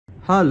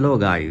Hello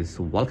guys,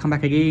 welcome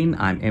back again.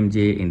 I'm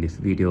MJ. In this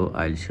video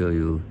I'll show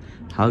you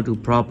how to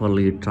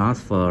properly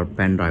transfer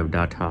pen drive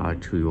data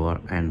to your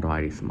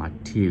Android smart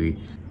TV.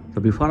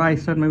 So before I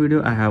start my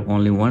video, I have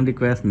only one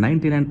request.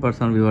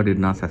 99% viewer did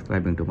not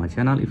subscribing to my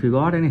channel. If you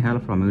got any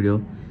help from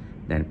video,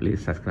 then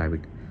please subscribe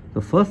it.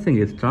 So first thing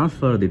is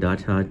transfer the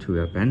data to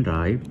your pen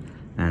drive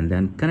and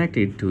then connect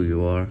it to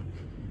your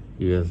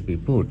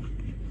USB port,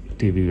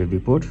 TV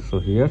USB port. So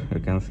here you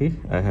can see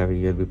I have a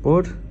USB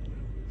port.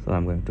 So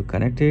I'm going to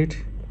connect it.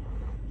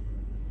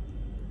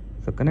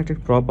 So connect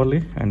it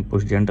properly and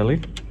push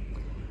gently.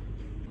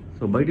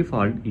 So by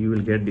default you will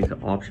get this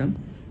option,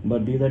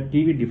 but these are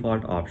TV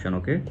default option.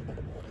 Okay,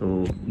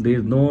 so there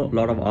is no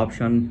lot of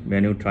option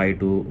when you try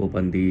to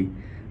open the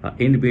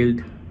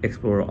inbuilt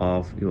explorer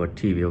of your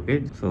TV.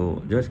 Okay,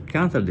 so just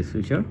cancel this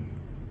feature.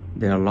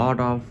 There are a lot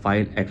of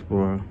file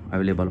explorer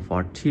available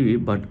for TV,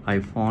 but I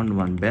found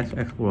one best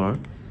explorer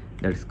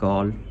that is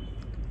called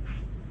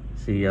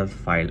CS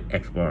File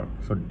Explorer.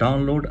 So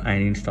download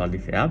and install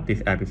this app.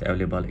 This app is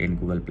available in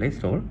Google Play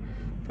Store.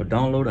 So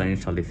download and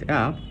install this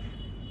app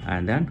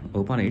and then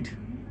open it.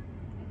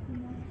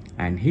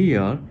 And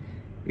here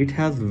it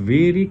has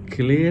very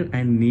clear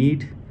and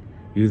neat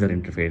user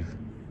interface.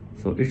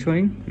 So it's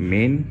showing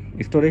main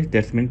storage,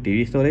 that's mean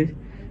TV storage,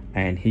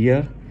 and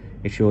here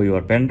it shows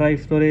your pen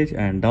drive storage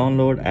and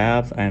download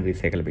apps and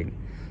recycle bin.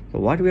 So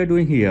what we are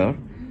doing here,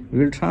 we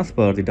will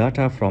transfer the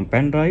data from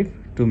pen drive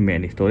to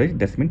main storage,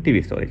 that's mean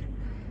TV storage.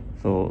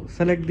 So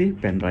select the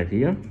pen drive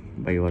here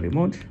by your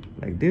remote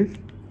like this.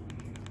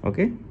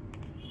 Okay,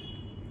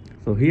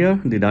 so here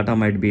the data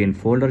might be in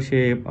folder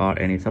shape or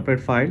any separate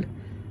file.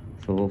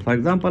 So for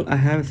example, I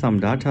have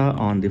some data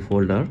on the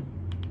folder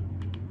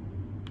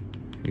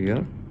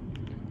here.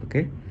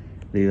 Okay,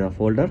 this is a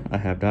folder, I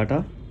have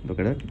data, look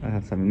at it, I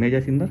have some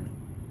images in there.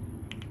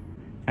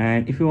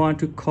 And if you want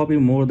to copy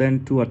more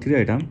than 2 or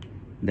 3 items,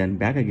 then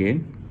back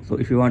again. So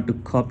if you want to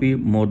copy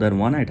more than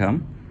 1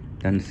 item,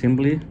 then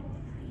simply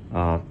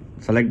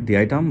select the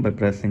item by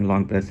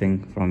long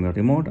pressing from your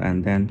remote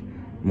and then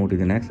move to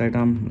the next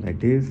item like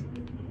this.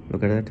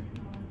 Look at it,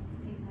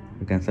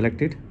 you can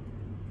select it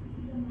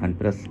and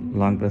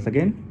long press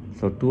again.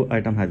 So 2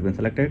 items has been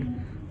selected,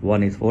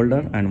 one is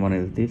folder and one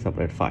is the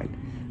separate file.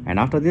 And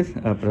after this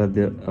press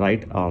the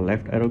right or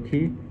left arrow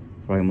key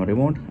from your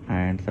remote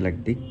and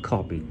select the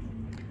copy.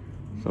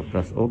 So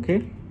press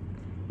OK.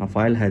 Now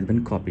file has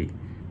been copied.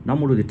 Now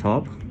move to the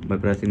top by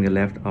pressing the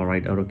left or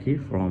right arrow key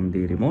from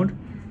the remote.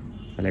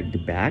 Select the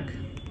back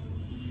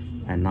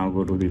and now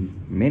go to the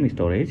main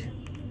storage.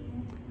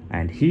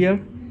 And here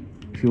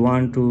if you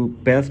want to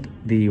paste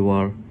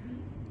your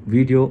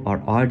video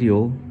or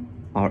audio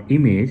or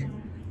image,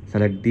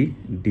 select the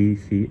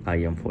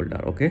DCIM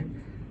folder. Okay,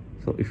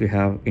 so if you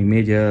have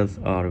images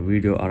or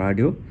video or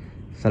audio,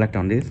 select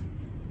on this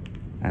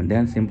and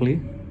then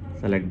simply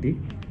select the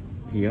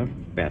here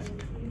paste.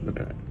 Look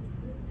at that,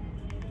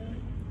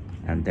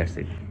 and that's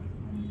it.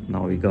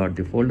 Now we got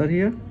the folder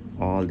here,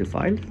 all the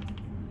files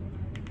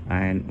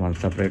and one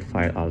separate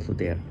file also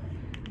there.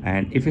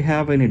 And if you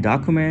have any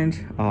document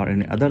or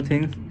any other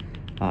things,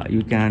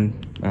 you can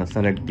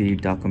select the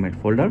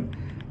document folder,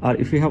 or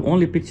if you have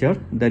only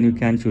picture, then you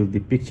can choose the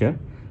picture.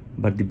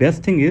 But the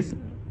best thing is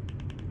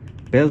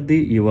paste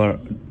your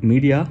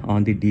media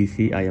on the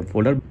DCIM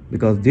folder,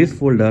 because this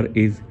folder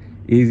is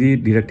easy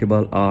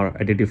detectable or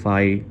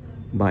identified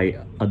by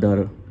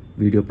other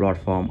video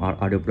platform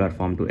or audio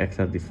platform to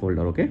access this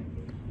folder. Okay,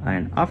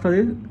 and after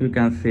this you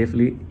can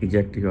safely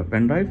eject your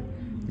pen drive.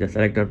 Just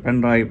select your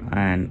pen drive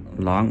and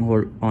long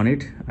hold on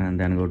it and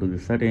then go to the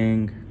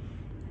setting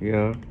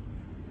here,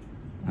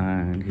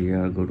 and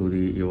here go to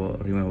your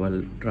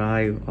removable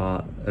drive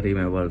or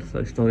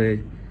removable storage.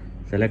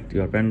 Select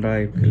your pen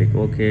drive, click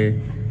OK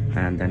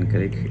and then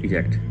click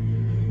eject.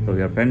 So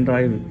your pen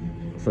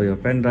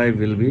drive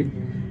will be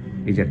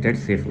ejected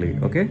safely.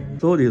 Okay,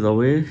 so this is a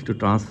way to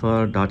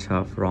transfer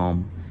data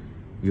from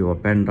your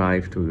pen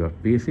drive to your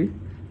PC.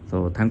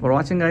 So thanks for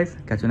watching guys.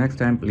 Catch you next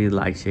time. Please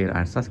like, share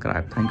and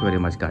subscribe. Thank you very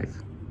much guys.